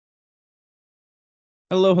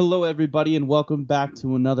Hello, hello, everybody, and welcome back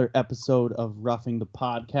to another episode of Roughing the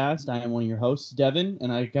Podcast. I am one of your hosts, Devin,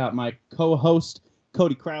 and I got my co-host,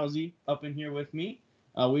 Cody Krause, up in here with me.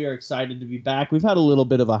 We are excited to be back. We've had a little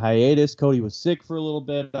bit of a hiatus. Cody was sick for a little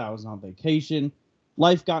bit. I was on vacation.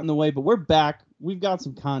 Life got in the way, but we're back. We've got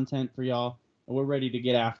some content for y'all, and we're ready to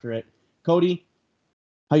get after it. Cody,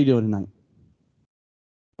 how you doing tonight?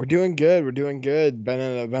 We're doing good. We're doing good. Been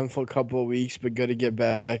an eventful couple of weeks, but good to get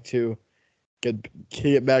back to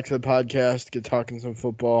get back to the podcast, get talking some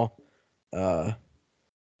football.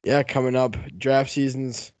 Yeah, coming up, draft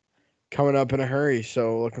season's coming up in a hurry,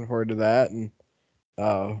 so looking forward to that, and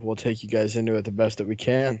we'll take you guys into it the best that we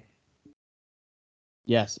can.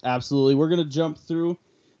 Yes, absolutely. We're going to jump through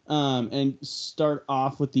and start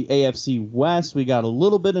off with the AFC West. We got a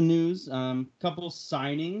little bit of news, couple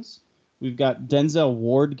signings. We've got Denzel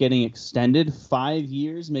Ward getting extended 5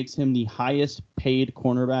 years, makes him the highest paid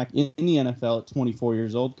cornerback in the NFL at 24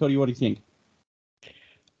 years old. Cody, what do you think?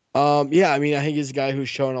 Yeah, I mean, I think he's a guy who's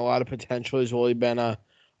shown a lot of potential. He's really been a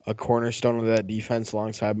cornerstone of that defense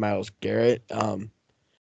alongside Myles Garrett.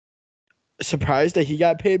 Surprised that he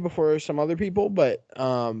got paid before some other people, but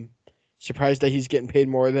surprised that he's getting paid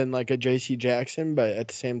more than like a J.C. Jackson, but at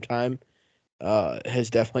the same time,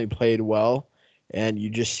 has definitely played well, and you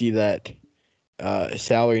just see that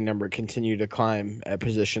salary number continue to climb at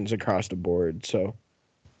positions across the board. So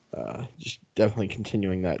just definitely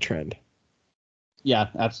continuing that trend. Yeah,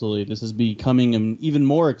 absolutely. This is becoming an even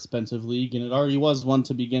more expensive league, and it already was one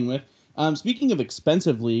to begin with. Speaking of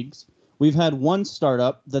expensive leagues, we've had one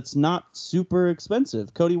startup that's not super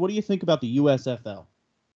expensive. Cody, what do you think about the USFL?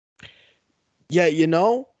 Yeah,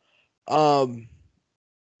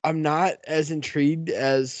 I'm not as intrigued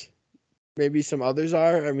as maybe some others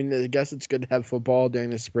are. I mean, I guess it's good to have football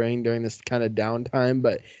during the spring, during this kind of downtime,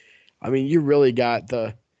 but I mean, you really got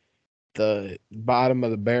the bottom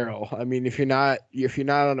of the barrel. I mean, if you're not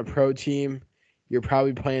on a pro team, you're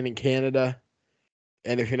probably playing in Canada.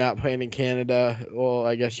 And if you're not playing in Canada, well,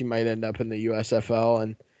 I guess you might end up in the USFL.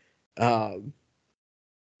 And um,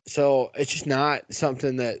 so it's just not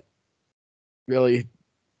something that really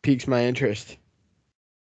piques my interest.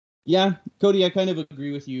 Yeah, Cody, I kind of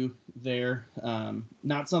agree with you there.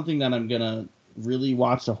 Not something that I'm gonna really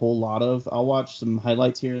watch a whole lot of. I'll watch some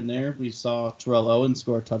highlights here and there. We saw Terrell Owens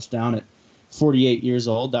score a touchdown at 48 years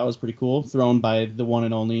old. That was pretty cool, thrown by the one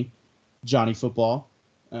and only Johnny Football.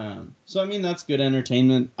 So I mean that's good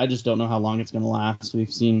entertainment. I just don't know how long it's gonna last.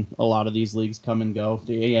 We've seen a lot of these leagues come and go.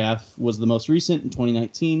 The AF was the most recent in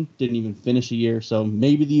 2019. Didn't even finish a year, so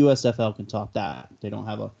maybe the USFL can top that. They don't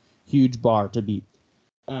have a huge bar to beat.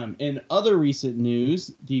 In other recent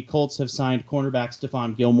news, the Colts have signed cornerback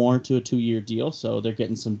Stephon Gilmore to a 2-year deal, so they're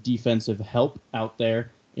getting some defensive help out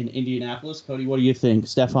there in Indianapolis. Cody, what do you think?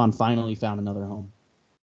 Stephon finally found another home.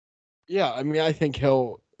 Yeah, I mean, I think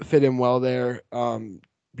he'll fit in well there.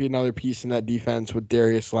 Be another piece in that defense with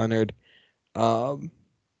Darius Leonard. Um,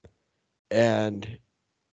 and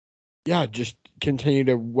yeah, just continue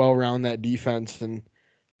to well round that defense and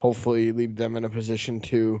hopefully leave them in a position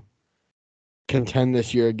to contend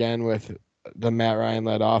this year again with the Matt Ryan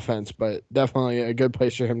led offense. But definitely a good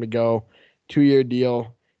place for him to go. 2-year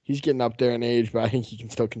deal. He's getting up there in age, but I think he can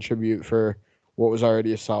still contribute for what was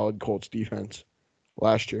already a solid Colts defense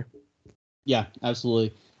last year. Yeah,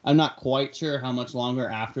 absolutely. I'm not quite sure how much longer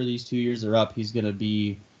after these 2 years are up he's going to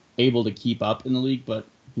be able to keep up in the league, but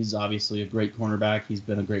he's obviously a great cornerback. He's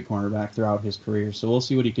been a great cornerback throughout his career, so we'll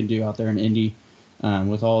see what he can do out there in Indy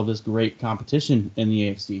with all of this great competition in the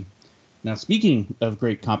AFC. Now, speaking of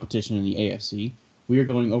great competition in the AFC, we are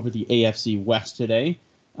going over the AFC West today.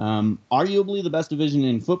 Arguably the best division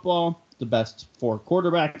in football, the best four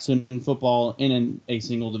quarterbacks in football in a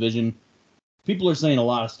single division. People are saying a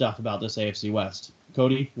lot of stuff about this AFC West.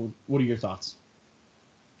 Cody, what are your thoughts?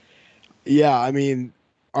 Yeah, I mean,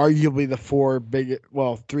 arguably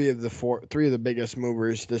three of the biggest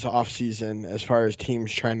movers this offseason as far as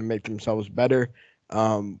teams trying to make themselves better.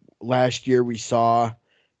 Last year we saw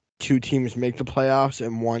two teams make the playoffs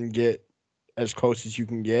and one get as close as you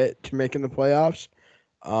can get to making the playoffs.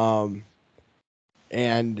 Um,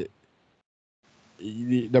 and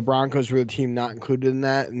the Broncos were the team not included in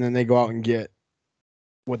that, and then they go out and get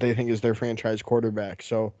what they think is their franchise quarterback.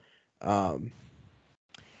 So, um,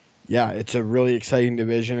 yeah, it's a really exciting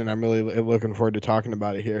division, and I'm really looking forward to talking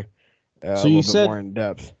about it here So a little bit more in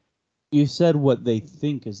depth. you said what they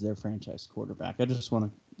think is their franchise quarterback. I just want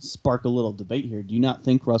to spark a little debate here. Do you not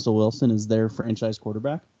think Russell Wilson is their franchise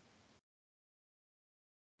quarterback?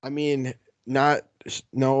 I mean, not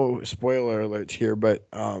no spoiler alerts here, but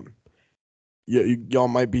y'all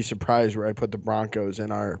might be surprised where I put the Broncos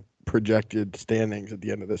in our projected standings at the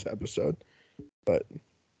end of this episode. But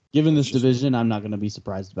given this division, I'm not going to be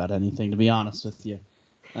surprised about anything, to be honest with you.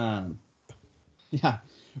 Yeah.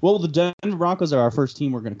 Well, the Denver Broncos are our first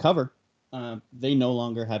team we're going to cover. They no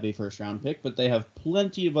longer have a first-round pick, but they have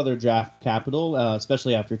plenty of other draft capital,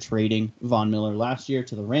 especially after trading Von Miller last year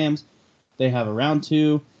to the Rams. They have a round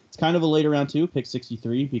 2. It's kind of a later round 2, pick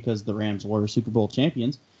 63, because the Rams were Super Bowl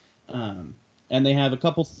champions. And they have a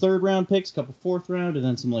couple third-round picks, a couple fourth-round, and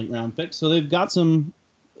then some late-round picks. So they've got some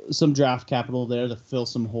draft capital there to fill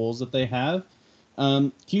some holes that they have.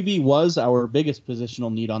 QB was our biggest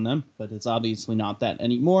positional need on them, but it's obviously not that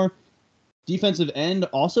anymore. Defensive end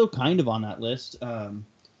also kind of on that list,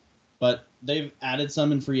 but they've added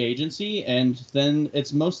some in free agency, and then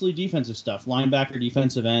it's mostly defensive stuff. Linebacker,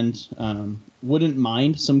 defensive end. Wouldn't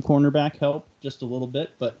mind some cornerback help just a little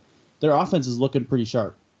bit, but their offense is looking pretty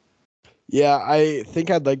sharp. Yeah, I think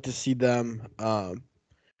I'd like to see them. I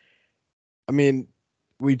mean,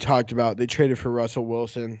 we talked about they traded for Russell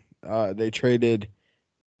Wilson. They traded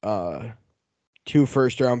 2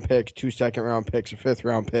 first-round picks, 2 second-round picks, a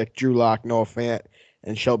 5th-round pick, Drew Lock, Noah Fant,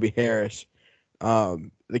 and Shelby Harris.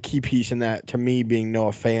 The key piece in that, to me, being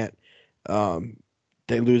Noah Fant.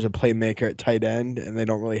 They lose a playmaker at tight end, and they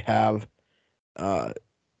don't really have a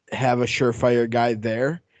surefire guy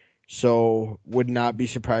there. So would not be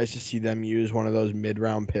surprised to see them use one of those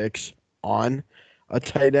mid-round picks on a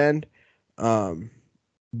tight end.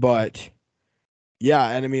 But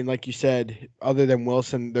yeah, and I mean, like you said, other than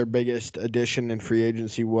Wilson, their biggest addition in free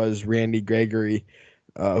agency was Randy Gregory,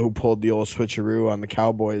 who pulled the old switcheroo on the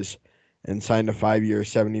Cowboys and signed a 5-year,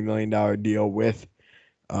 $70 million deal with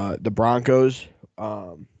the Broncos.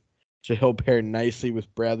 So he'll pair nicely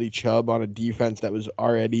with Bradley Chubb on a defense that was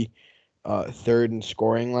already 3rd in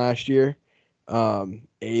scoring last year,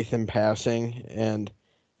 8th in passing, and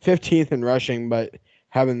 15th in rushing. But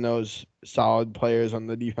having those solid players on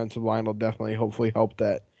the defensive line will definitely, hopefully, help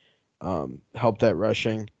that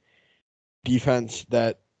rushing defense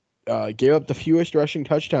that gave up the fewest rushing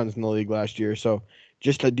touchdowns in the league last year. So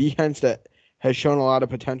just a defense that has shown a lot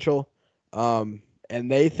of potential. And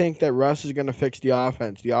they think that Russ is going to fix the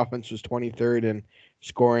offense. The offense was 23rd in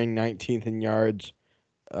scoring, 19th in yards.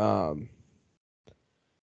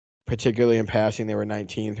 Particularly in passing, they were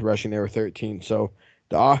 19th. Rushing, they were 13th. So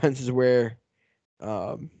the offense is where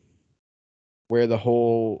the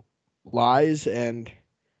hole lies, and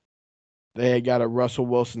they got a Russell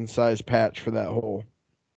Wilson-sized patch for that hole.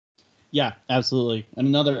 Yeah, absolutely. And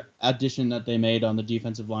another addition that they made on the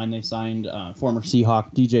defensive line, they signed former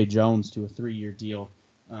Seahawk DJ Jones to a 3-year deal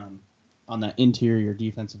on that interior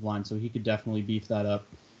defensive line, so he could definitely beef that up.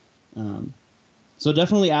 So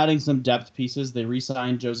definitely adding some depth pieces. They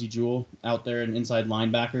re-signed Josie Jewell out there, an inside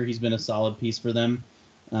linebacker. He's been a solid piece for them.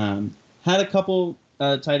 Had a couple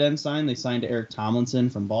tight ends signed. They signed Eric Tomlinson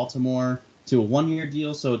from Baltimore to a 1-year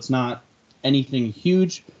deal, so it's not anything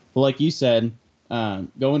huge. But like you said,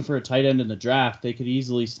 going for a tight end in the draft, they could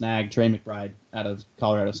easily snag Trey McBride out of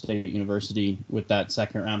Colorado State University with that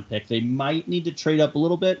 2nd-round pick. They might need to trade up a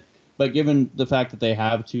little bit, but given the fact that they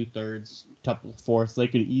have 2/3, couple fourths, they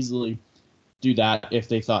could easily do that if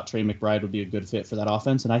they thought Trey McBride would be a good fit for that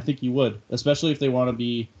offense, and I think he would, especially if they want to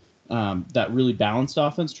be that really balanced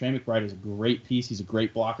offense. Trey McBride is a great piece. He's a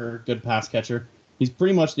great blocker, good pass catcher. He's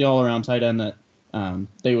pretty much the all-around tight end that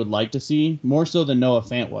they would like to see, more so than Noah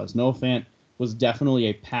Fant was. Noah Fant was definitely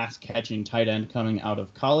a pass-catching tight end coming out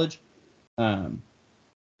of college, and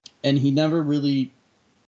he never really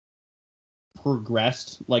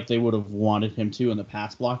progressed like they would have wanted him to in the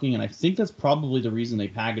pass blocking, and I think that's probably the reason they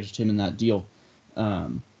packaged him in that deal.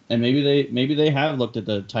 And maybe they have looked at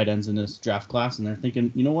the tight ends in this draft class, and they're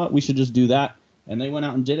thinking, you know what, we should just do that. And they went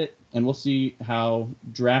out and did it, and we'll see how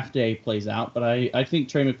draft day plays out. But I think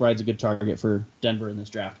Trey McBride's a good target for Denver in this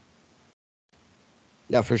draft.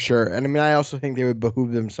 Yeah, for sure. And I mean, I also think they would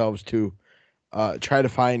behoove themselves to try to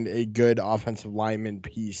find a good offensive lineman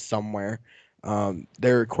piece somewhere.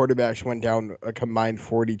 Their quarterbacks went down a combined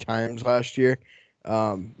 40 times last year.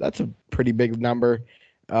 That's a pretty big number.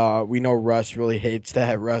 We know Russ really hates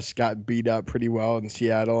that. Russ got beat up pretty well in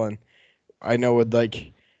Seattle, and I know would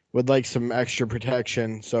like some extra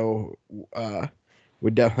protection. So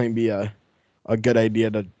would definitely be a good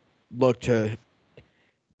idea to look to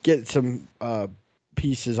get some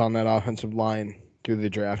pieces on that offensive line through the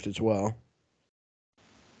draft as well.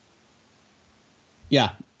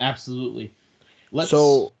 Yeah, absolutely.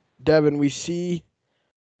 So, Devin, we see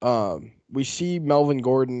Melvin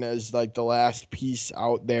Gordon as like the last piece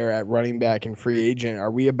out there at running back and free agent. Are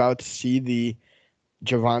we about to see the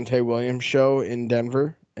Javonte Williams show in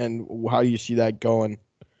Denver? And how do you see that going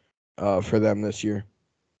for them this year?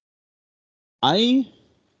 I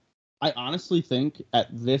honestly think at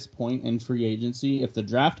this point in free agency, if the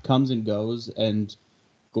draft comes and goes and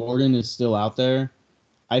Gordon is still out there,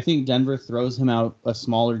 I think Denver throws him out a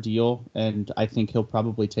smaller deal, and I think he'll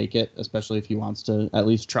probably take it, especially if he wants to at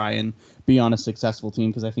least try and be on a successful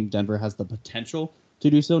team, because I think Denver has the potential to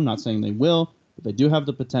do so. Not saying they will, but they do have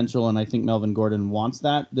the potential, and I think Melvin Gordon wants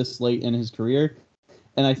that this late in his career.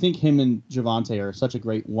 And I think him and Javonte are such a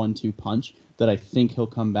great 1-2 punch that I think he'll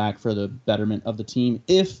come back for the betterment of the team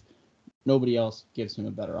if nobody else gives him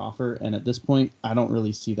a better offer. And at this point, I don't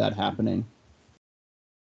really see that happening.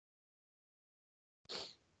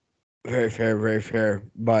 Very fair, very fair.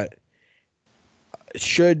 But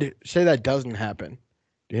should say that doesn't happen,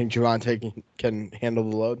 do you think Javonte can handle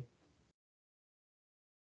the load?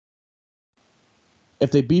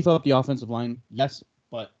 If they beef up the offensive line, yes,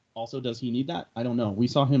 but also does he need that? I don't know. We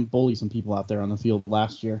saw him bully some people out there on the field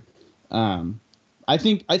last year. I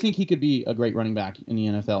think he could be a great running back in the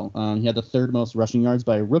NFL. He had the third most rushing yards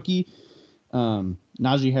by a rookie.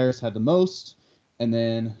 Najee Harris had the most, and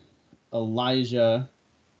then Elijah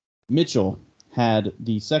Mitchell had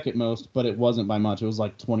the second most, but it wasn't by much. It was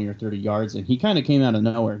like 20 or 30 yards, and he kind of came out of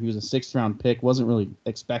nowhere. He was a sixth-round pick, wasn't really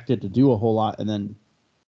expected to do a whole lot, and then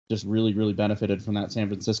just really, really benefited from that San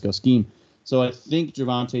Francisco scheme. So I think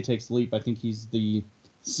Javonte takes the leap. I think he's the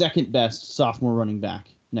second best sophomore running back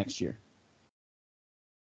next year.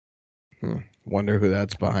 Wonder who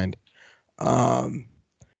that's behind. And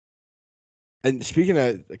speaking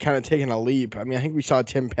of kind of taking a leap, I mean, I think we saw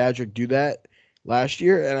Tim Patrick do that last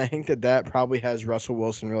year, and I think that probably has Russell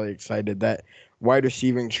Wilson really excited. That wide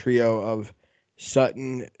receiving trio of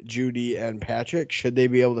Sutton, Judy, and Patrick, should they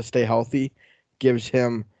be able to stay healthy, gives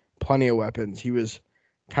him plenty of weapons. He was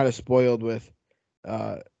kind of spoiled with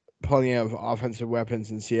plenty of offensive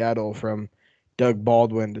weapons in Seattle, from Doug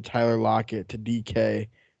Baldwin to Tyler Lockett to DK,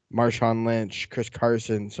 Marshawn Lynch, Chris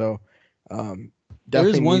Carson. So definitely there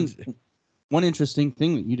is one interesting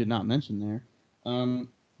thing that you did not mention there.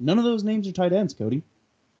 None of those names are tight ends, Cody.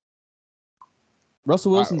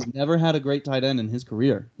 Russell Wilson's never had a great tight end in his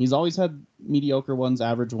career. He's always had mediocre ones,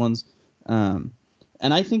 average ones. And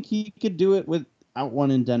I think he could do it without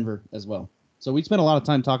one in Denver as well. So we spent a lot of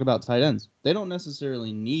time talking about tight ends. They don't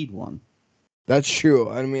necessarily need one. That's true.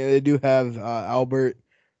 I mean, they do have Albert.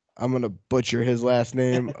 I'm going to butcher his last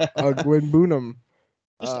name. Okwuegbunam.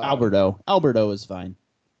 Just Alberto. Alberto is fine.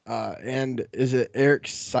 And is it Eric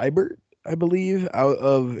Seibert, I believe, out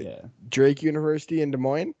of Drake University in Des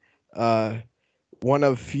Moines? One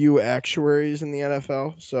of few actuaries in the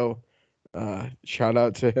NFL. So shout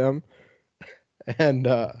out to him. And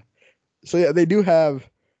so, yeah, they do have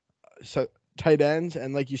tight ends.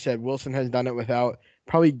 And like you said, Wilson has done it without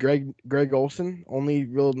probably Greg Olsen, only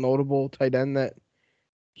real notable tight end that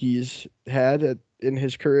he's had in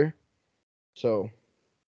his career. So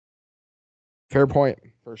fair point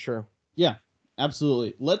for sure. Yeah,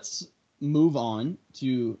 absolutely. Let's move on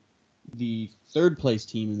to the third place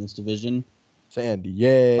team in this division, San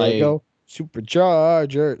Diego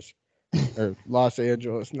Superchargers, or Los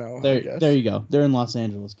Angeles now. There you go. They're in Los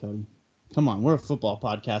Angeles, Cody. Come on, we're a football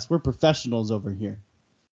podcast. We're professionals over here.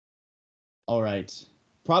 All right.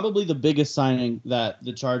 Probably the biggest signing that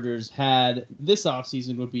the Chargers had this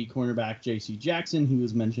offseason would be cornerback J.C. Jackson, who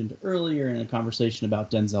was mentioned earlier in a conversation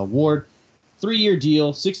about Denzel Ward. 3-year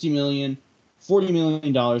deal, $60 million, $40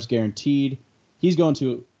 million guaranteed. He's going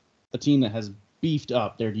to a team that has beefed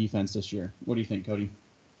up their defense this year. What do you think, Cody?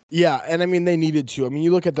 Yeah, and I mean, they needed to. I mean,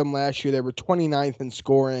 you look at them last year, they were 29th in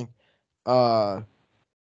scoring, 12th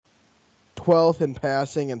in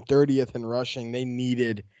passing, and 30th in rushing. They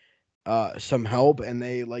needed some help, and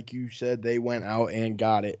they, like you said, they went out and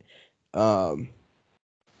got it.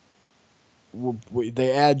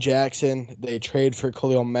 They add Jackson. They trade for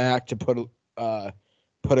Khalil Mack to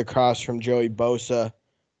put across from Joey Bosa.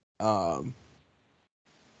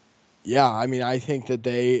 Yeah, I mean, I think that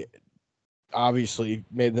they obviously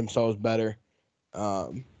made themselves better,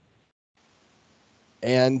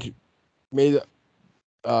 and made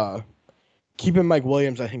keeping Mike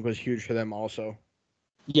Williams, I think, was huge for them also.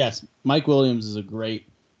 Yes, Mike Williams is a great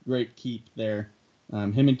keep there.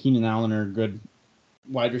 Him and Keenan Allen are good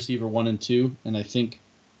wide receiver 1 and 2, and I think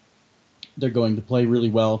they're going to play really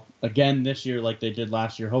well again this year like they did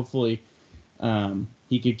last year. Hopefully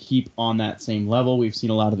he could keep on that same level. We've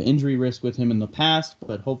seen a lot of injury risk with him in the past,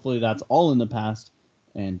 but hopefully that's all in the past,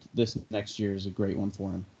 and this next year is a great one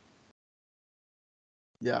for him.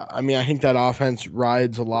 Yeah, I mean, I think that offense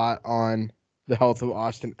rides a lot on the health of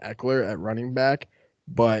Austin Eckler at running back.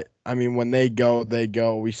 But, I mean, when they go, they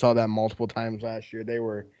go. We saw that multiple times last year. They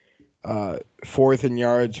were 4th in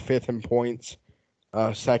yards, 5th in points.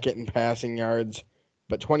 second in passing yards,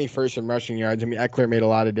 but 21st in rushing yards. I mean, Eckler made a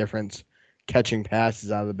lot of difference catching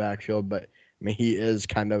passes out of the backfield, but I mean, he is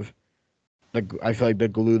kind of I feel like the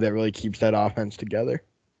glue that really keeps that offense together.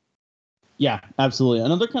 Yeah, absolutely.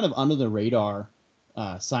 Another kind of under the radar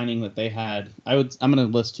signing that they had. I'm going to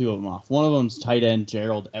list two of them off. One of them's tight end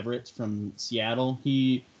Gerald Everett from Seattle.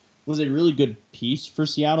 He was a really good piece for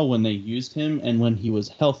Seattle when they used him and when he was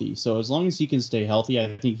healthy. So as long as he can stay healthy,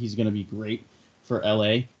 I think he's going to be great for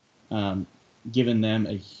LA, giving them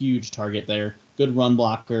a huge target there. Good run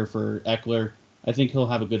blocker for Eckler. I think he'll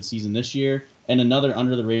have a good season this year. And another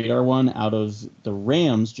under the radar one out of the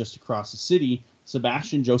Rams just across the city,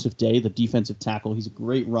 Sebastian Joseph Day, the defensive tackle. He's a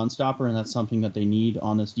great run stopper, and that's something that they need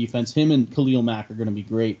on this defense. Him and Khalil Mack are going to be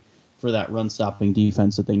great for that run stopping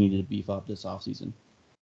defense that they needed to beef up this offseason.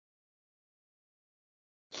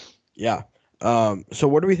 Yeah. So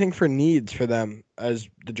what do we think for needs for them as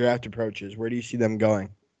the draft approaches? Where do you see them going?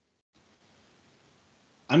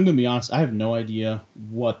 I'm going to be honest. I have no idea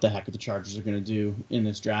what the heck the Chargers are going to do in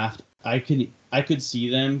this draft. I could see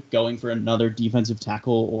them going for another defensive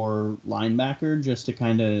tackle or linebacker just to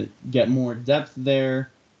kind of get more depth there.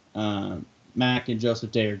 Mack and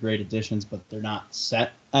Joseph Day are great additions, but they're not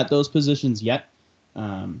set at those positions yet.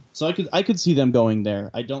 So I could see them going there.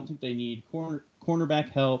 I don't think they need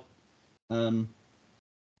cornerback help.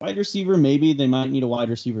 Wide receiver, maybe they might need a wide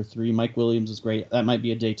receiver 3. Mike Williams is great. That might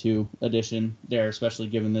be a day 2 addition there, especially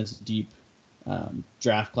given this deep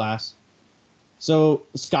draft class. So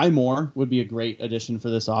Sky Moore would be a great addition for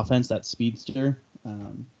this offense. That speedster,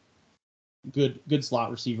 good slot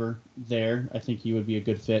receiver there. I think he would be a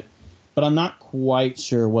good fit. But I'm not quite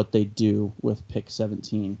sure what they do with pick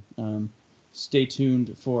 17. Stay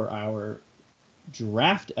tuned for our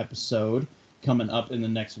draft episode coming up in the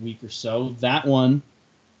next week or so. That one,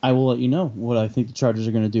 I will let you know what I think the Chargers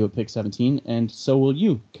are going to do at pick 17, and so will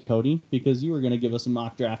you, Cody, because you are going to give us a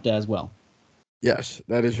mock draft as well. Yes,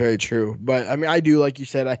 that is very true. But, I mean, I do, like you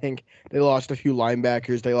said, I think they lost a few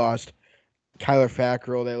linebackers. They lost Kyler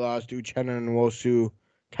Fackrell. They lost Uchenna Nwosu,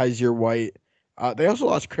 Kaiser White. They also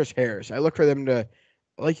lost Chris Harris. I look for them to,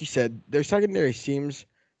 like you said, their secondary seems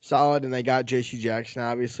solid, and they got J.C. Jackson,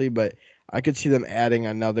 obviously, but I could see them adding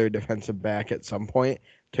another defensive back at some point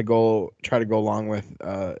to try to go along with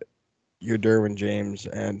your Derwin James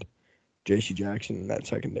and J.C. Jackson in that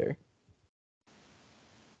secondary.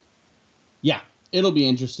 Yeah, it'll be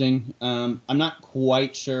interesting. I'm not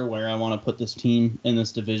quite sure where I want to put this team in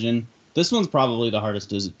this division. This one's probably the hardest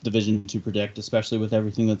division to predict, especially with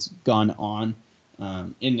everything that's gone on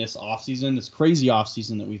in this offseason, this crazy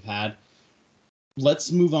offseason that we've had.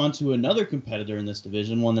 Let's move on to another competitor in this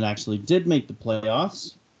division, one that actually did make the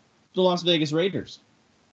playoffs, the Las Vegas Raiders.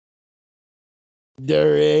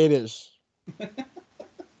 There it is.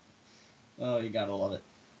 Oh, you gotta love it.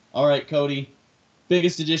 All right, Cody.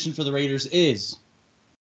 Biggest addition for the Raiders is?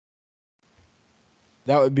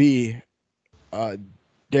 That would be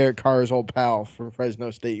Derek Carr's old pal from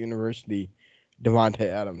Fresno State University, Davante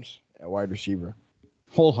Adams at wide receiver.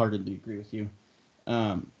 Wholeheartedly agree with you.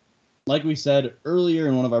 Like we said earlier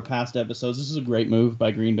in one of our past episodes, this is a great move by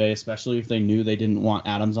Green Bay, especially if they knew they didn't want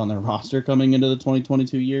Adams on their roster coming into the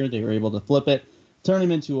 2022 year. They were able to flip it, turn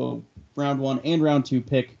him into a round 1 and round 2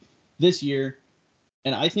 pick this year.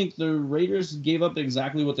 And I think the Raiders gave up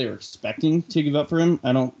exactly what they were expecting to give up for him.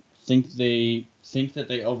 I don't think that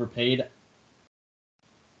they overpaid.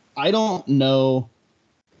 I don't know.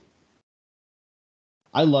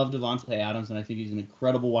 I love Davante Adams, and I think he's an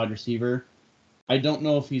incredible wide receiver. I don't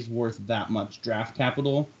know if he's worth that much draft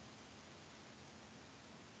capital.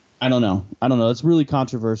 I don't know. It's really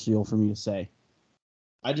controversial for me to say.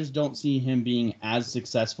 I just don't see him being as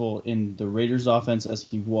successful in the Raiders offense as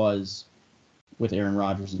he was with Aaron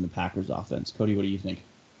Rodgers in the Packers offense. Cody, what do you think?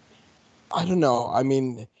 I don't know. I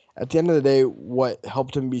mean, at the end of the day, what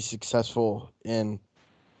helped him be successful in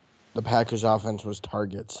the Packers offense was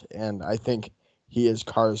targets. And I think he is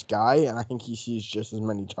Carr's guy, and I think he sees just as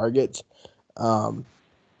many targets. And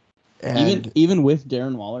even with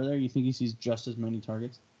Darren Waller there, you think he sees just as many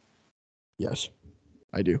targets? Yes,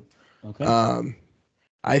 I do. Okay.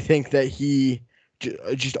 I think that he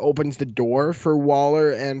just opens the door for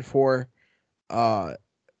Waller and for Hunter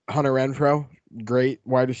Renfrow. Great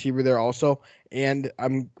wide receiver there also. And I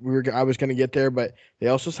was going to get there, but they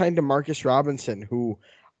also signed Demarcus Robinson, who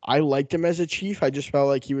I liked him as a Chief. I just felt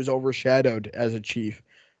like he was overshadowed as a Chief.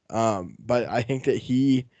 But I think that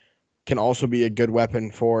he can also be a good weapon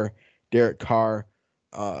for Derek Carr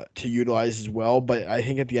to utilize as well. But I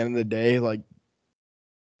think at the end of the day, like,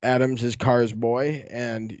 Adams is Carr's boy,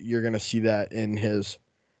 and you're going to see that in his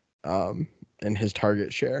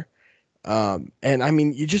target share. And I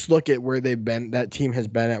mean, you just look at where they've been. That team has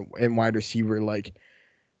been in wide receiver. Like,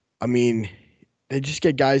 I mean, they just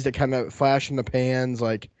get guys that kind of flash in the pans.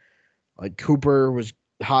 Like Cooper was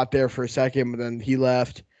hot there for a second, but then he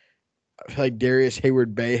left. I feel like Darius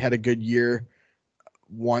Hayward Bay had a good year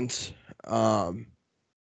once. Um,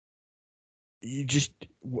 you just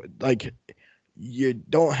like you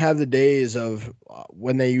don't have the days of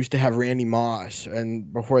when they used to have Randy Moss,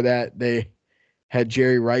 and before that they had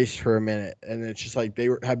Jerry Rice for a minute, and it's just like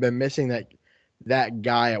have been missing that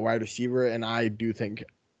guy at wide receiver, and I do think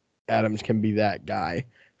Adams can be that guy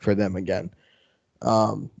for them again.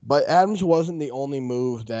 But Adams wasn't the only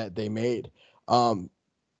move that they made.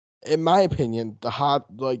 In my opinion,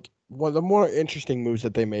 one of the more interesting moves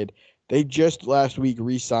that they made, they just last week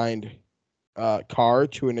re-signed Carr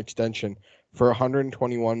to an extension for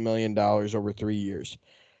 $121 million over 3 years.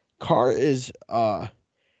 Carr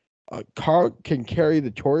can carry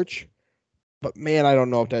the torch, but man, I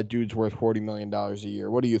don't know if that dude's worth $40 million a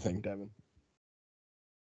year. What do you think, Devin?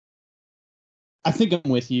 I think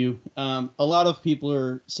I'm with you. A lot of people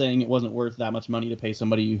are saying it wasn't worth that much money to pay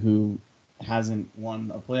somebody who hasn't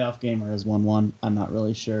won a playoff game or has won one. I'm not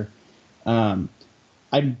really sure.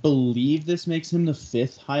 I believe this makes him the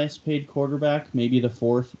 5th highest paid quarterback, maybe the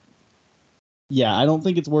 4th. Yeah, I don't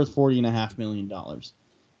think it's worth $40.5 million.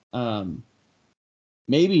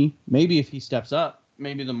 Maybe if he steps up,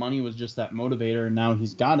 maybe the money was just that motivator, and now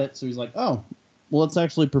he's got it. So he's like, oh, well, let's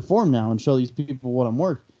actually perform now and show these people what I'm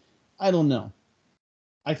worth. I don't know.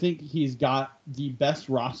 I think he's got the best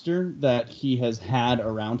roster that he has had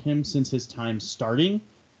around him since his time starting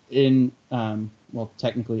in,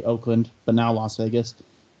 technically Oakland, but now Las Vegas.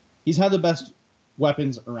 He's had the best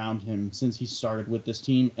weapons around him since he started with this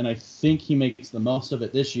team, and I think he makes the most of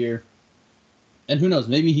it this year. And who knows,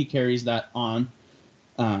 maybe he carries that on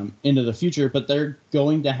into the future, but they're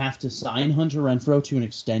going to have to sign Hunter Renfrow to an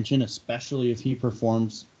extension, especially if he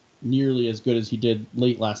performs nearly as good as he did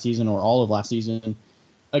late last season or all of last season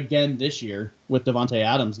again this year, with Davante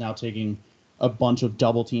Adams now taking a bunch of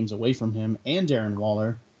double teams away from him and Darren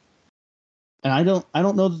Waller. And I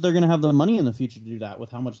don't know that they're going to have the money in the future to do that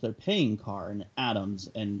with how much they're paying Carr and Adams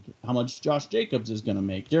and how much Josh Jacobs is going to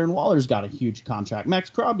make. Darren Waller's got a huge contract. Max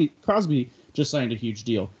Crosby just signed a huge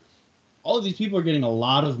deal. All of these people are getting a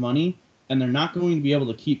lot of money, and they're not going to be able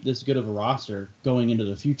to keep this good of a roster going into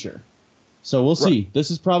the future. So we'll see. This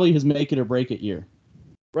is probably his make it or break it year.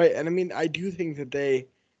 Right, and I mean, I do think that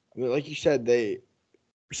like you said, they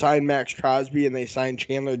signed Max Crosby and they signed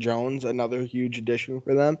Chandler Jones, another huge addition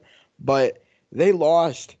for them. But they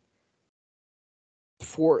lost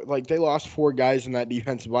four guys in that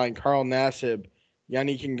defensive line. Carl Nassib,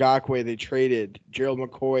 Yannick Ngakoue, they traded. Gerald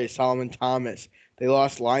McCoy, Solomon Thomas. They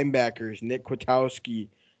lost linebackers, Nick Kwiatkowski,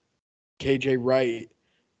 KJ Wright.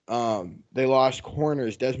 They lost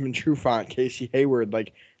corners, Desmond Trufant, Casey Hayward.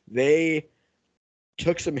 Like, they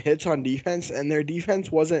took some hits on defense, and their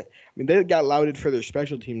defense wasn't. I mean, they got lauded for their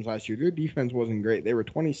special teams last year. Their defense wasn't great. They were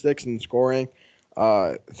 26th in scoring,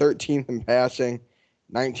 13th in passing,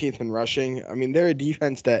 19th in rushing. I mean, they're a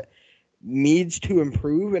defense that needs to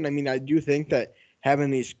improve, and I mean, I do think that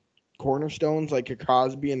having these cornerstones like a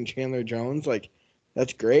Crosby and Chandler Jones, like,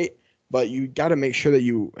 that's great, but you got to make sure that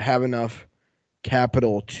you have enough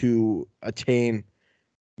capital to attain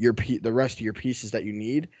the rest of your pieces that you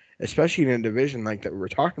need, especially in a division like that we're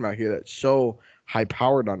talking about here that's so high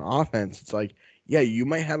powered on offense. It's like, yeah, you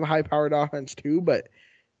might have a high powered offense too, but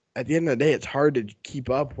at the end of the day, it's hard to keep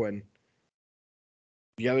up when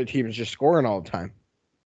the other team is just scoring all the time.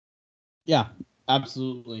 Yeah,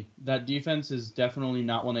 absolutely. That defense is definitely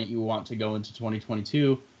not one that you want to go into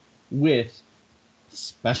 2022 with,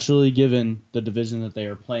 especially given the division that they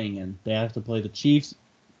are playing in. They have to play the Chiefs,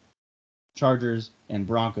 Chargers, and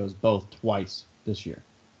Broncos both twice this year.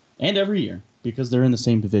 And every year, because they're in the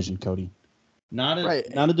same division, Cody. Not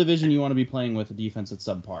a division you want to be playing with a defense that's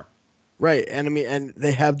subpar. Right. And I mean, and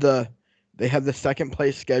they have the second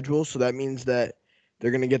place schedule, so that means that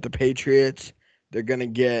they're gonna get the Patriots. They're gonna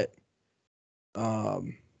get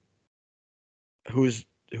who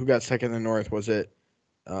got second in the North? Was it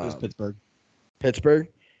was Pittsburgh. Pittsburgh.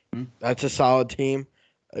 Mm-hmm. That's a solid team.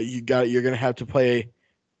 You're gonna have to play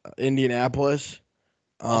Indianapolis.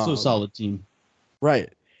 Also a solid team. Right.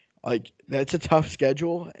 Like, that's a tough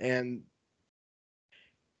schedule, and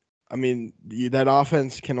I mean, that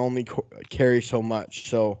offense can only carry so much.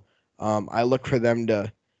 So I look for them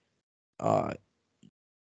to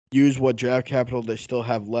use what draft capital they still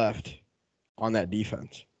have left on that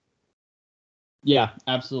defense. Yeah,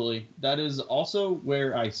 absolutely. That is also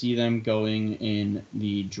where I see them going in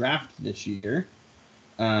the draft this year.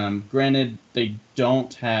 Granted, they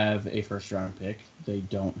don't have a first-round pick. They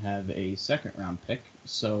don't have a second-round pick.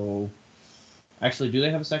 So, actually, do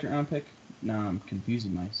they have a second-round pick? No, I'm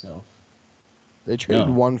confusing myself. They traded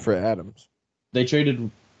No. one for Adams. They traded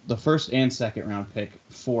the first and second-round pick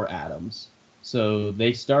for Adams. So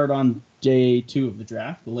they start on day 2 of the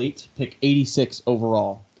draft, late, pick 86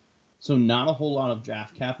 overall. So not a whole lot of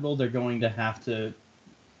draft capital. They're going to have to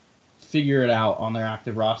figure it out on their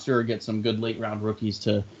active roster or get some good late-round rookies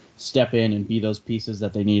to step in and be those pieces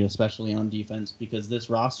that they need, especially on defense, because this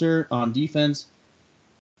roster on defense,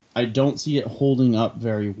 I don't see it holding up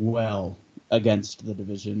very well against the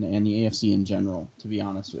division and the AFC in general, to be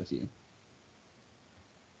honest with you.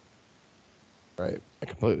 Right. I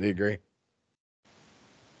completely agree.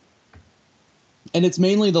 And it's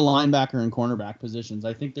mainly the linebacker and cornerback positions.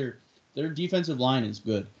 I think their defensive line is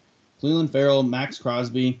good. Cleveland Farrell, Max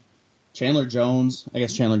Crosby, Chandler Jones. I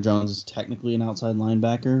guess Chandler Jones is technically an outside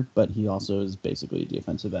linebacker, but he also is basically a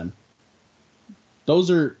defensive end.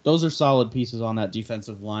 Those are solid pieces on that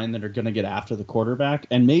defensive line that are going to get after the quarterback,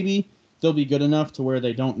 and maybe they'll be good enough to where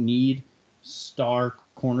they don't need star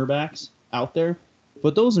cornerbacks out there.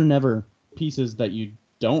 But those are never pieces that you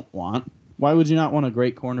don't want. Why would you not want a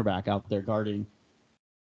great cornerback out there guarding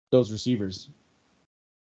those receivers?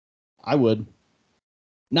 I would.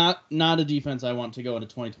 Not a defense I want to go into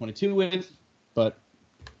 2022 with, but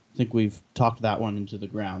I think we've talked that one into the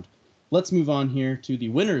ground. Let's move on here to the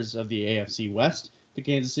winners of the AFC West, the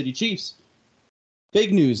Kansas City Chiefs.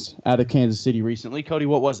 Big news out of Kansas City recently. Cody,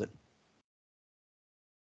 what was it?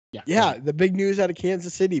 Yeah, the big news out of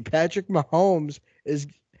Kansas City. Patrick Mahomes is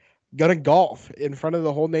going to golf in front of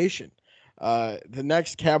the whole nation. The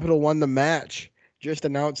next Capital One the match just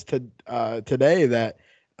announced today that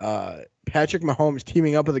Patrick Mahomes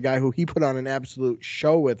teaming up with a guy who he put on an absolute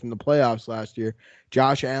show with in the playoffs last year,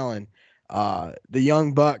 Josh Allen, the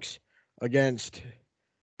Young Bucks against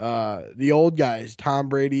the old guys, Tom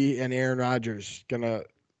Brady and Aaron Rodgers, going to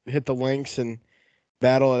hit the links and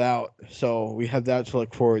battle it out. So we have that to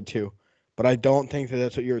look forward to. But I don't think that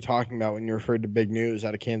that's what you were talking about when you referred to big news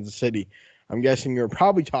out of Kansas City. I'm guessing you were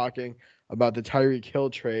probably talking about the Tyreek Hill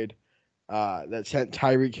trade that sent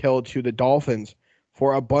Tyreek Hill to the Dolphins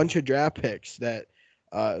for a bunch of draft picks that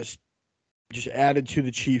just added to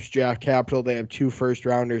the Chiefs' draft capital. They have 2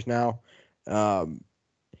 first-rounders now.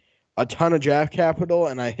 A ton of draft capital,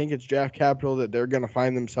 and I think it's draft capital that they're going to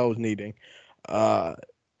find themselves needing. I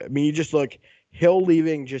mean, you just look, Hill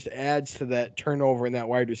leaving just adds to that turnover in that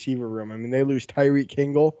wide receiver room. I mean, they lose Tyreek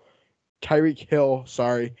Hill,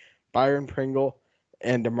 Byron Pringle,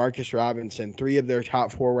 and Demarcus Robinson, 3 of their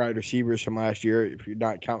top 4 wide receivers from last year, if you're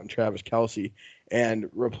not counting Travis Kelce, and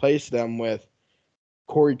replace them with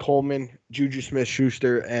Corey Coleman, Juju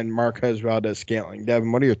Smith-Schuster, and Marquez Valdes-Scantling.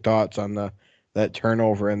 Devin, what are your thoughts on that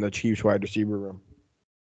turnover in the Chiefs wide receiver room?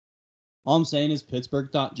 All I'm saying is Pittsburgh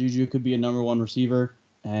thought Juju could be a number 1 receiver,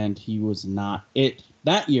 and he was not it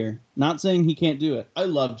that year. Not saying he can't do it. I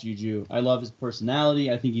love Juju. I love his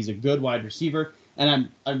personality. I think he's a good wide receiver, and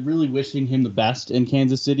I'm really wishing him the best in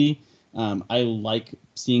Kansas City. I like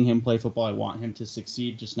seeing him play football. I want him to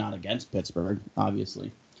succeed, just not against Pittsburgh,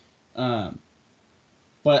 obviously. But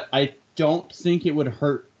I don't think it would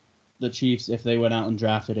hurt the Chiefs if they went out and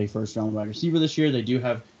drafted a first-round wide receiver this year. They do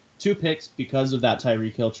have 2 picks because of that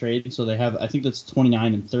Tyreek Hill trade. So they have, I think that's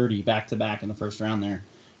 29 and 30 back-to-back in the first round there.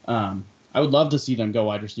 I would love to see them go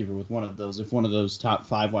wide receiver with one of those, if one of those top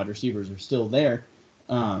 5 wide receivers are still there,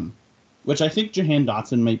 which I think Jahan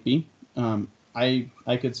Dotson might be. I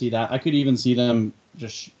could see that. I could even see them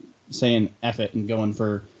just saying F it and going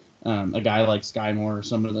for a guy like Sky Moore or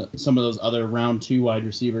some of those other round 2 wide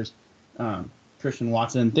receivers. Christian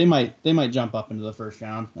Watson, they might jump up into the first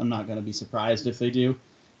round. I'm not going to be surprised if they do.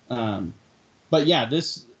 But yeah,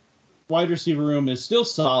 this wide receiver room is still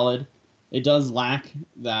solid. It does lack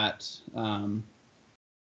that kind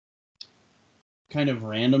of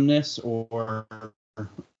randomness, or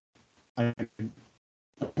I'm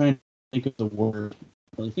trying to think of the word.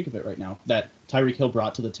 Really think of it right now. That Tyreek Hill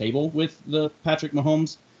brought to the table with the Patrick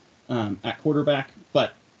Mahomes at quarterback,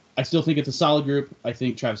 but I still think it's a solid group. I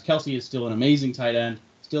think Travis Kelce is still an amazing tight end,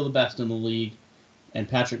 still the best in the league, and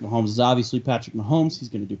Patrick Mahomes is obviously Patrick Mahomes. He's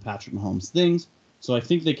going to do Patrick Mahomes things. So I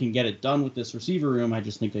think they can get it done with this receiver room. I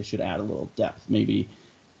just think they should add a little depth, maybe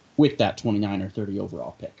with that 29 or 30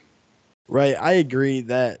 overall pick. Right, I agree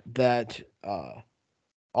that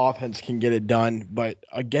offense can get it done, but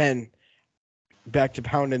again, back to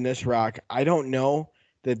pounding this rock, I don't know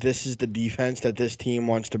that this is the defense that this team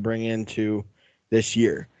wants to bring into this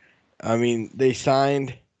year. I mean, they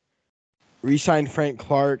re-signed Frank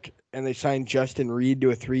Clark, and they signed Justin Reed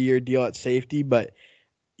to a 3-year deal at safety, but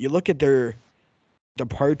you look at their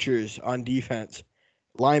departures on defense.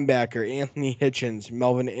 Linebacker, Anthony Hitchens,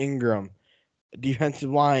 Melvin Ingram. Defensive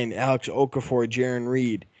line, Alex Okafor, Jaron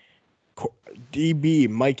Reed. DB,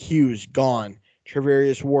 Mike Hughes, gone.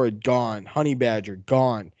 Travarius Ward, gone. Honey Badger,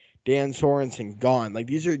 gone. Dan Sorensen, gone. Like,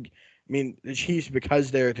 these are, I mean, the Chiefs,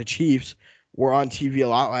 because they're the Chiefs, were on TV a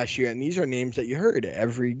lot last year, and these are names that you heard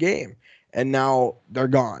every game, and now they're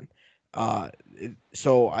gone.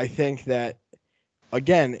 So I think that,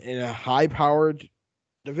 again, in a high-powered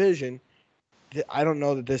division, I don't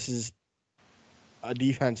know that this is a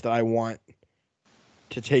defense that I want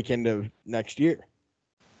to take into next year.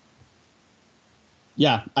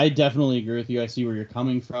 Yeah, I definitely agree with you. I see where you're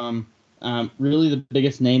coming from. Really, the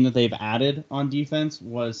biggest name that they've added on defense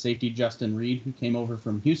was safety Justin Reed, who came over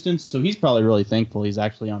from Houston. So he's probably really thankful he's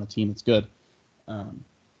actually on a team that's good.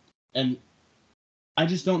 And I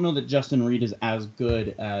just don't know that Justin Reed is as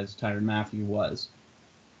good as Tyrann Mathieu was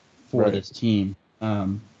for this team.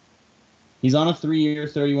 He's on a 3-year,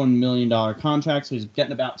 $31 million contract, so he's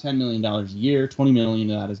getting about $10 million a year. $20 million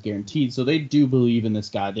of that is guaranteed. So they do believe in this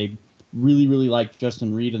guy. They really, really like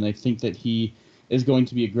Justin Reed, and they think that he is going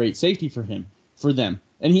to be a great safety for them.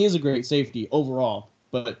 And he is a great safety overall,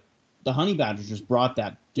 but the Honey Badgers just brought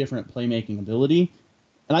that different playmaking ability.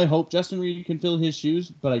 And I hope Justin Reed can fill his shoes,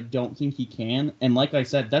 but I don't think he can. And like I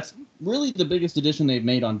said, that's really the biggest addition they've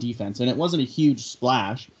made on defense, and it wasn't a huge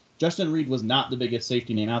splash. Justin Reed was not the biggest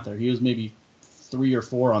safety name out there. He was maybe 3 or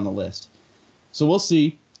 4 on the list. So we'll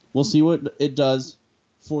see. We'll see what it does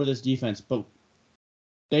for this defense. But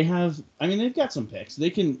they've got some picks.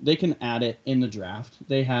 They can add it in the draft.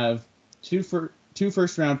 They have two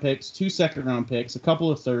first-round picks, 2 second-round picks, a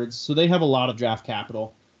couple of thirds. So they have a lot of draft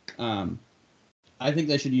capital. I think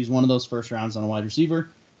they should use one of those first rounds on a wide receiver.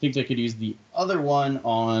 I think they could use the other one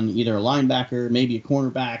on either a linebacker, maybe a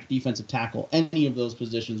cornerback, defensive tackle. Any of those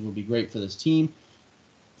positions would be great for this team.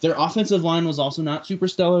 Their offensive line was also not super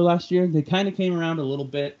stellar last year. They kind of came around a little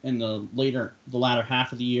bit in the latter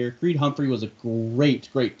half of the year. Creed Humphrey was a great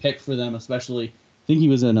pick for them, especially I think he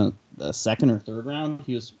was in a second or third round.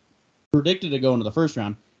 He was predicted to go into the first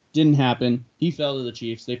round. Didn't happen. He fell to the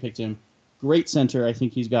Chiefs. They picked him. Great center. I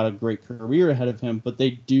think he's got a great career ahead of him, but they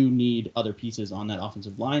do need other pieces on that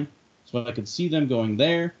offensive line. So I could see them going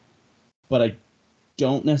there, but I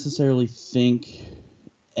don't necessarily think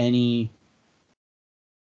any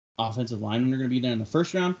offensive linemen are going to be there in the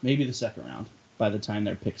first round, maybe the second round by the time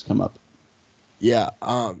their picks come up. Yeah,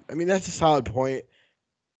 that's a solid point,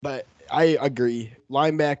 but I agree.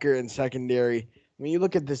 Linebacker and secondary, you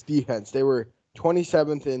look at this defense, they were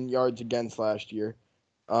 27th in yards against last year.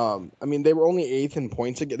 They were only 8th in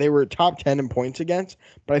points. They were top 10 in points against,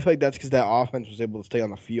 but I feel like that's because that offense was able to stay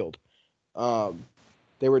on the field.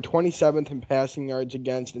 They were 27th in passing yards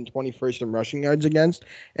against and 21st in rushing yards against.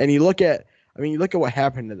 And you look at what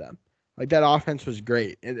happened to them. Like, that offense was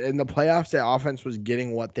great. In the playoffs, that offense was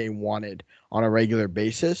getting what they wanted on a regular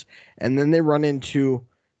basis. And then they run into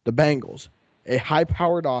the Bengals, a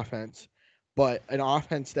high-powered offense, but an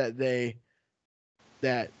offense that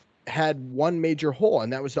had one major hole,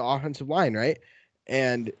 and that was the offensive line, right?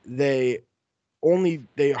 And they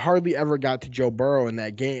hardly ever got to Joe Burrow in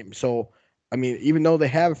that game. So, even though they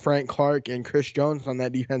have Frank Clark and Chris Jones on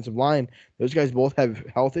that defensive line, those guys both have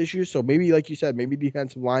health issues. So maybe, like you said, maybe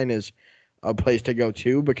defensive line is a place to go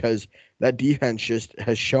too, because that defense just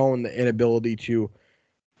has shown the inability to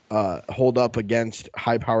hold up against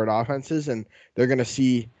high-powered offenses, and they're going to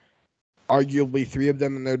see arguably 3 of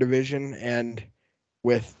them in their division, and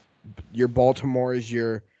with your Baltimores,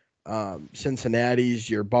 your Cincinnati's,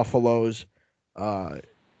 your Buffalo's,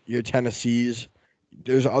 your Tennessee's.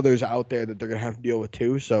 There's others out there that they're going to have to deal with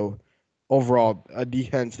too. So overall, a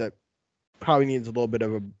defense that probably needs a little bit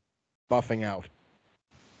of a buffing out.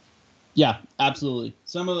 Yeah, absolutely.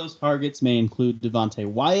 Some of those targets may include Devontae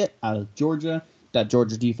Wyatt out of Georgia. That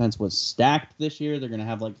Georgia defense was stacked this year. They're going to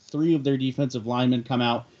have 3 of their defensive linemen come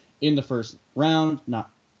out in the first round, not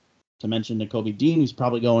to mention Nakobe Dean, who's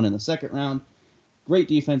probably going in the second round. Great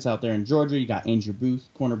defense out there in Georgia. You got Andrew Booth,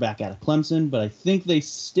 cornerback out of Clemson, but I think they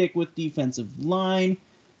stick with defensive line,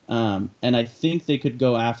 and I think they could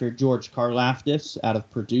go after George Karlaftis out of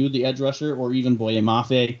Purdue, the edge rusher, or even Boye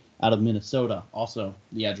Mafe out of Minnesota, also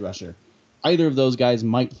the edge rusher. Either of those guys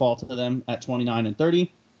might fall to them at 29 and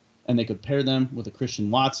 30, and they could pair them with a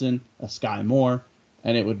Christian Watson, a Sky Moore,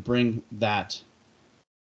 and it would bring that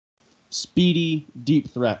speedy,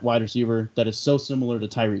 deep threat wide receiver that is so similar to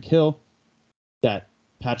Tyreek Hill that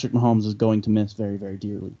Patrick Mahomes is going to miss very, very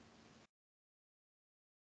dearly.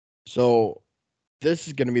 So this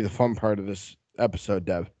is going to be the fun part of this episode,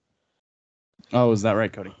 Dev. Oh, is that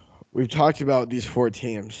right, Cody? We've talked about these four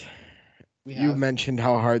teams. We You have. mentioned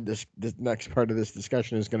how hard this next part of this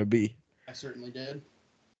discussion is going to be. I certainly did.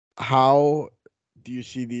 How do you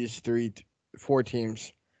see these four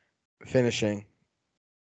teams finishing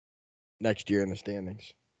next year in the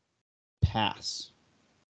standings? Pass.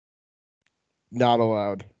 Not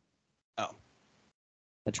allowed. Oh,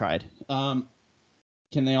 I tried. Can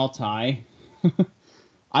they all tie?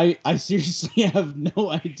 I seriously have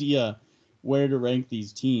no idea where to rank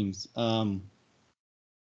these teams. Oh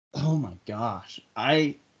my gosh.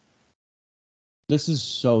 This is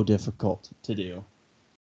so difficult to do.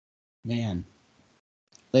 Man.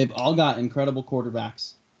 They've all got incredible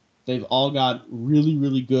quarterbacks. They've all got really,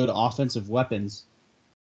 really good offensive weapons.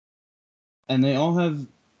 And they all have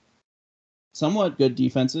somewhat good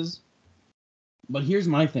defenses. But here's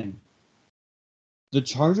my thing. The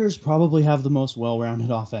Chargers probably have the most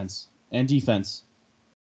well-rounded offense and defense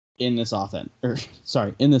in this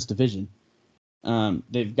in this division.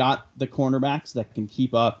 They've got the cornerbacks that can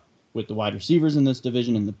keep up with the wide receivers in this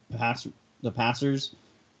division and the passers.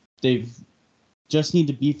 They've just need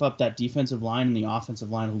to beef up that defensive line and the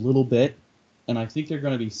offensive line a little bit, and I think they're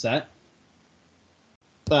going to be set.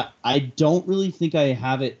 But I don't really think I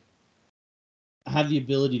have the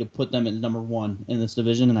ability to put them at number one in this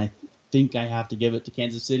division, and I think I have to give it to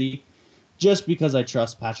Kansas City just because I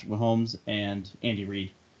trust Patrick Mahomes and Andy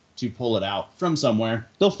Reid to pull it out from somewhere.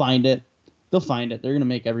 They'll find it. They're going to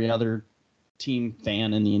make every other team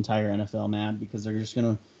fan in the entire NFL mad because they're going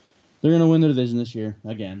to win the division this year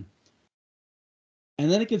again.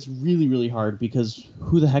 And then it gets really, really hard because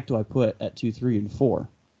who the heck do I put at 2, 3, and 4?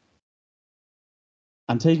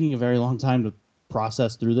 I'm taking a very long time to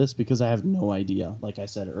process through this because I have no idea, like I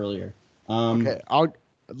said earlier. Okay,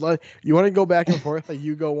 you want to go back and forth? Like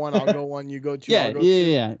you go one, I'll go one, you go two, Yeah, I'll go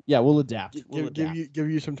two? Yeah, we'll adapt. Give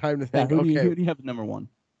you some time to Yeah, think. who do you have at number one?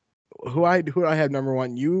 Who I have number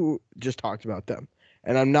one? You just talked about them,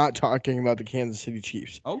 and I'm not talking about the Kansas City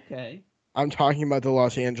Chiefs. Okay. I'm talking about the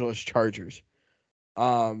Los Angeles Chargers.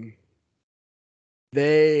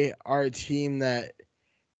 They are a team that,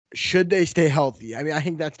 should they stay healthy? I mean, I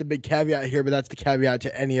think that's the big caveat here, but that's the caveat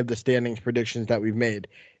to any of the standings predictions that we've made.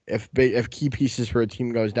 If key pieces for a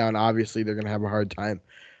team goes down, obviously they're going to have a hard time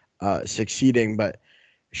succeeding. But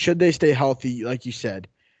should they stay healthy, like you said,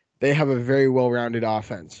 they have a very well-rounded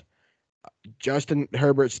offense. Justin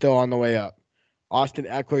Herbert's still on the way up. Austin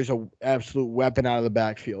Eckler's an absolute weapon out of the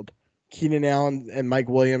backfield. Keenan Allen and Mike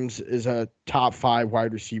Williams is a top 5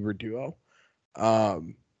 wide receiver duo.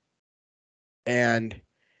 And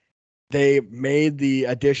they made the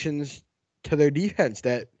additions to their defense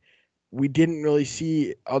that we didn't really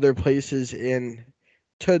see other places in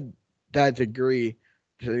to that degree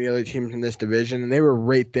to the other teams in this division. And they were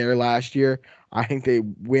right there last year. I think they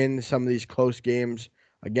win some of these close games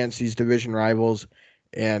against these division rivals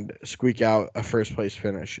and squeak out a first place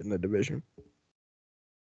finish in the division.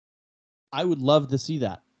 I would love to see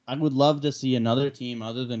that. I would love to see another team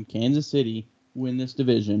other than Kansas City win this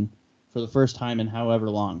division for the first time in however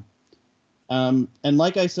long. And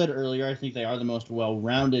like I said earlier, I think they are the most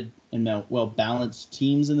well-rounded and well-balanced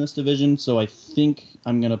teams in this division. So I think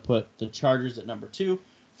I'm going to put the Chargers at number 2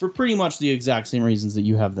 for pretty much the exact same reasons that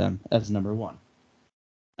you have them as number 1.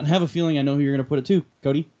 And I have a feeling I know who you're going to put it to.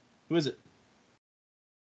 Cody, who is it?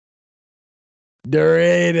 The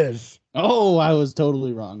Raiders. Oh, I was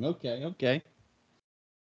totally wrong. Okay.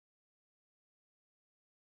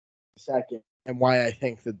 Second, and why I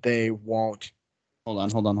think that they won't. Hold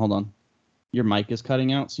on. Your mic is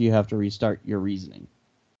cutting out, so you have to restart your reasoning.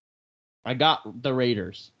 I got the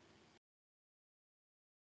Raiders.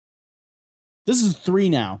 This is 3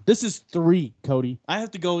 now. This is 3, Cody. I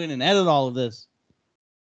have to go in and edit all of this.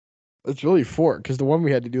 It's really 4 because the one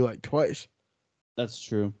we had to do like twice. That's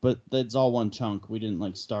true, but it's all one chunk. We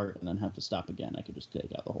didn't start and then have to stop again. I could just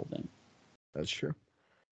take out the whole thing. That's true.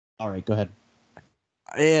 All right, go ahead.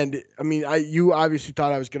 And I mean, you obviously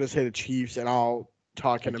thought I was going to say the Chiefs, and I'll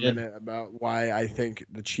talk in a minute about why I think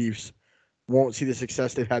the Chiefs won't see the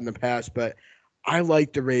success they've had in the past. But I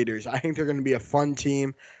like the Raiders. I think they're going to be a fun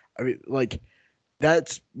team. I mean,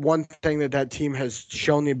 that's one thing that team has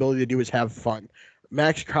shown the ability to do is have fun.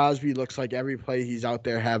 Max Crosby looks like every play he's out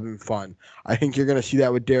there having fun. I think you're going to see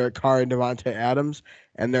that with Derek Carr and Devontae Adams,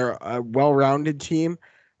 and they're a well-rounded team.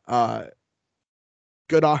 Good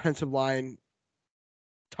offensive line,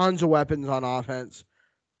 tons of weapons on offense.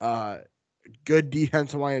 Good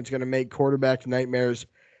defensive line. It's going to make quarterback nightmares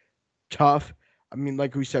tough. I mean,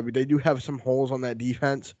 like we said, they do have some holes on that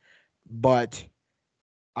defense, but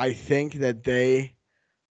I think that they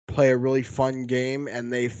play a really fun game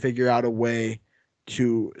and they figure out a way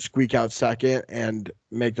to squeak out second and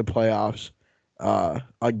make the playoffs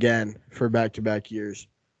again for back-to-back years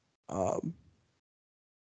out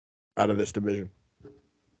of this division.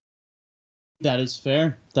 That is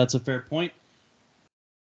fair. That's a fair point.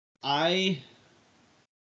 I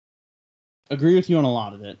agree with you on a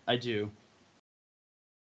lot of it. I do.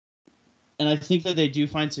 And I think that they do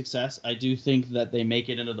find success. I do think that they make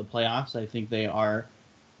it into the playoffs. I think they are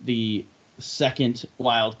the second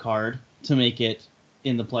wild card to make it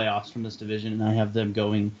in the playoffs from this division, and I have them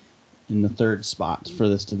going in the third spot for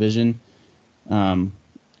this division,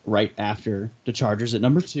 right after the Chargers at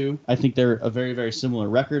number 2. I think they're a very, very similar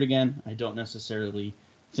record again. I don't necessarily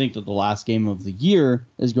think that the last game of the year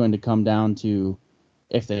is going to come down to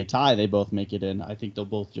if they tie, they both make it in. I think they'll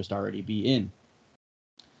both just already be in.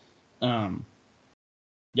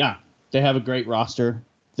 Yeah, they have a great roster.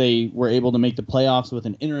 They were able to make the playoffs with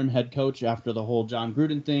an interim head coach after the whole John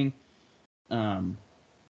Gruden thing.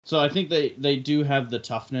 So I think they do have the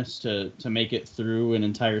toughness to make it through an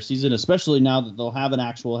entire season, especially now that they'll have an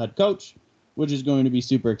actual head coach, which is going to be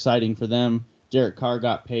super exciting for them. Derek Carr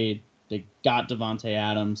got paid. They got Davante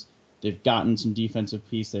Adams. They've gotten some defensive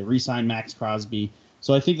piece. They re-signed Max Crosby.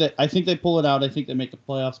 So I think they pull it out. I think they make the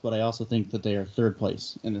playoffs, but I also think that they are third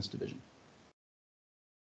place in this division.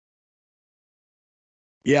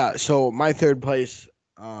 Yeah, so my third place,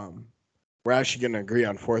 we're actually going to agree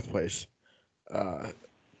on fourth place.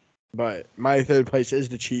 But my third place is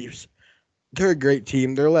the Chiefs. They're a great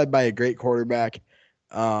team. They're led by a great quarterback.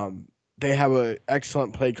 They have an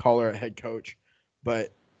excellent play caller at head coach.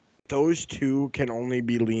 But those two can only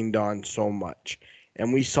be leaned on so much.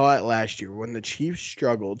 And we saw it last year when the Chiefs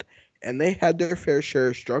struggled, and they had their fair share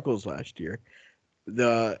of struggles last year.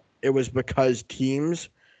 It was because teams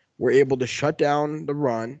were able to shut down the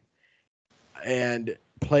run and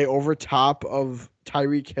play over top of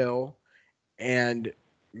Tyreek Hill and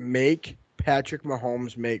make Patrick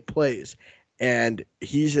Mahomes make plays. And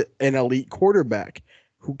he's an elite quarterback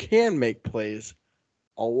who can make plays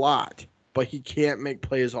a lot, but he can't make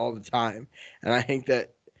plays all the time. And I think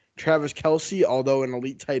that Travis Kelce, although an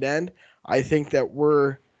elite tight end, I think that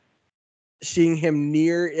we're seeing him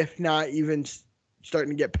near, if not even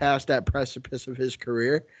starting to get past that precipice of his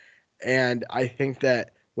career. And I think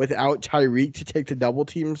that without Tyreek to take the double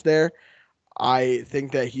teams there, I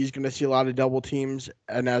think that he's going to see a lot of double teams,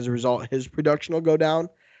 and as a result, his production will go down.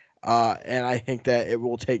 And I think that it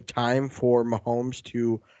will take time for Mahomes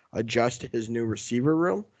to adjust to his new receiver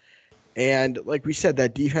room. And like we said,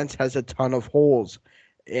 that defense has a ton of holes.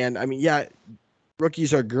 And, I mean, yeah,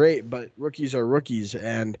 rookies are great, but rookies are rookies.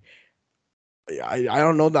 And I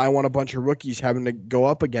don't know that I want a bunch of rookies having to go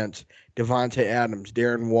up against Davante Adams,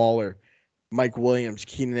 Darren Waller, Mike Williams,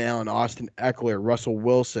 Keenan Allen, Austin Eckler, Russell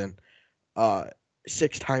Wilson,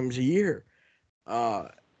 6 times a year.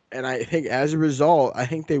 And I think as a result, I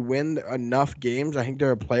think they win enough games. I think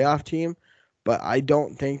they're a playoff team, but I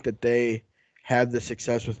don't think that they have the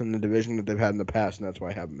success within the division that they've had in the past, and that's why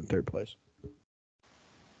I have them in third place.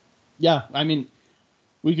 Yeah, I mean,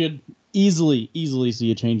 we could easily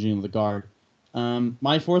see a changing of the guard.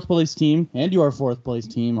 My fourth place team and your fourth place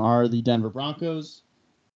team are the Denver Broncos.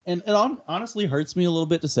 And it honestly hurts me a little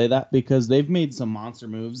bit to say that because they've made some monster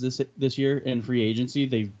moves this year in free agency.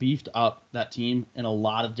 They've beefed up that team in a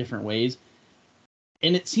lot of different ways.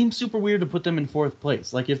 And it seems super weird to put them in fourth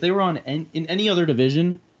place. Like if they were in any other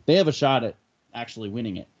division, they have a shot at actually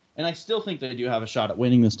winning it. And I still think they do have a shot at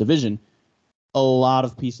winning this division. A lot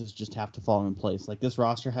of pieces just have to fall in place. Like this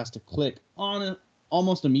roster has to click on it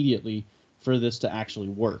almost immediately for this to actually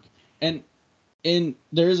work. And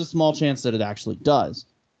there is a small chance that it actually does.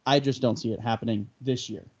 I just don't see it happening this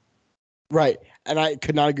year. Right. And I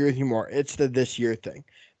could not agree with you more. It's the this year thing.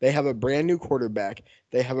 They have a brand new quarterback.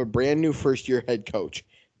 They have a brand new first-year head coach.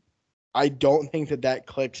 I don't think that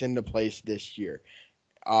clicks into place this year.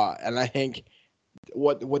 And I think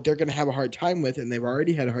what they're going to have a hard time with, and they've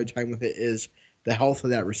already had a hard time with it, is the health of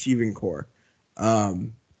that receiving core.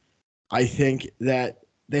 I think that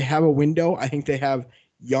they have a window. I think they have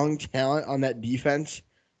young talent on that defense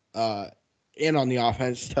and on the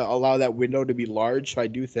offense to allow that window to be large. So I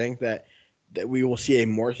do think that we will see a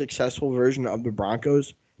more successful version of the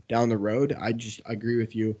Broncos down the road. I just agree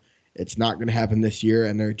with you. It's not going to happen this year,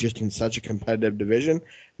 and they're just in such a competitive division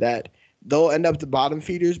that they'll end up the bottom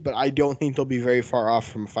feeders, but I don't think they'll be very far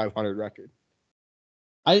off from a 500 record.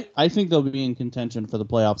 I think they'll be in contention for the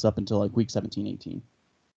playoffs up until like week 17, 18.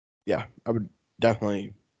 Yeah, I would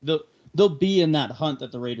definitely. They'll be in that hunt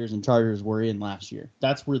that the Raiders and Chargers were in last year.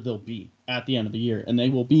 That's where they'll be at the end of the year, and they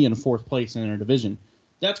will be in fourth place in their division.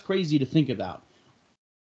 That's crazy to think about.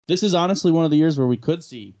 This is honestly one of the years where we could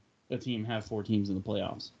see a team have 4 teams in the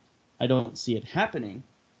playoffs. I don't see it happening,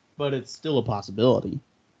 but it's still a possibility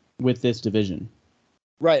with this division.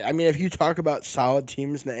 Right. I mean, if you talk about solid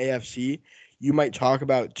teams in the AFC, you might talk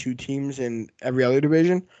about 2 teams in every other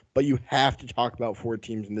division, but you have to talk about 4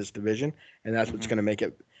 teams in this division, and that's what's going to make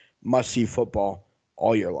it must-see football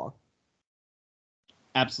all year long.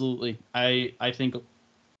 Absolutely. I think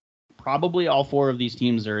probably all 4 of these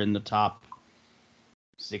teams are in the top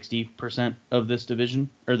 60% of this division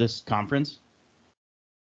or this conference.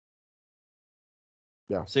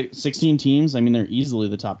 Yeah. 16 teams, I mean, they're easily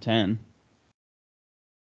the top 10.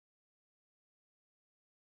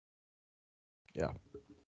 Yeah.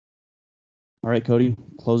 All right, Cody,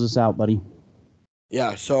 close us out, buddy.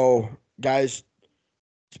 Yeah, so guys,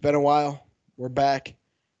 it's been a while. We're back.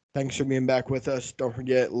 Thanks for being back with us. Don't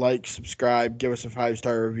forget, like, subscribe, give us a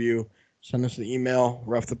 5-star review. Send us an email,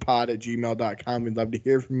 roughthepod@gmail.com. We'd love to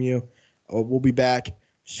hear from you. We'll be back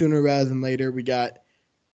sooner rather than later. We got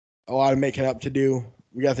a lot of making up to do.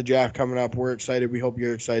 We got the draft coming up. We're excited. We hope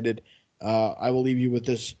you're excited. I will leave you with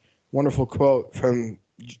this wonderful quote from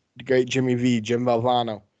the great Jim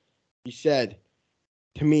Valvano. He said,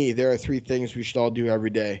 "To me, there are 3 things we should all do every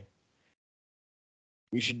day.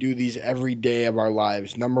 We should do these every day of our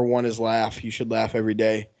lives. Number 1 is laugh. You should laugh every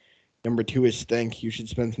day. Number 2 is think. You should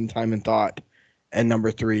spend some time in thought. And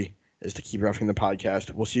number 3 is to keep roughing the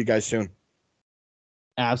podcast." We'll see you guys soon.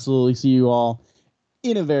 Absolutely. See you all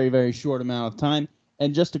in a very, very short amount of time.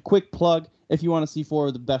 And just a quick plug, if you want to see 4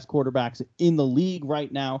 of the best quarterbacks in the league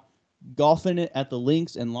right now, Golfing It at the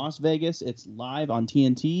Links in Las Vegas. It's live on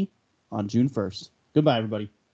TNT on June 1st. Goodbye, everybody.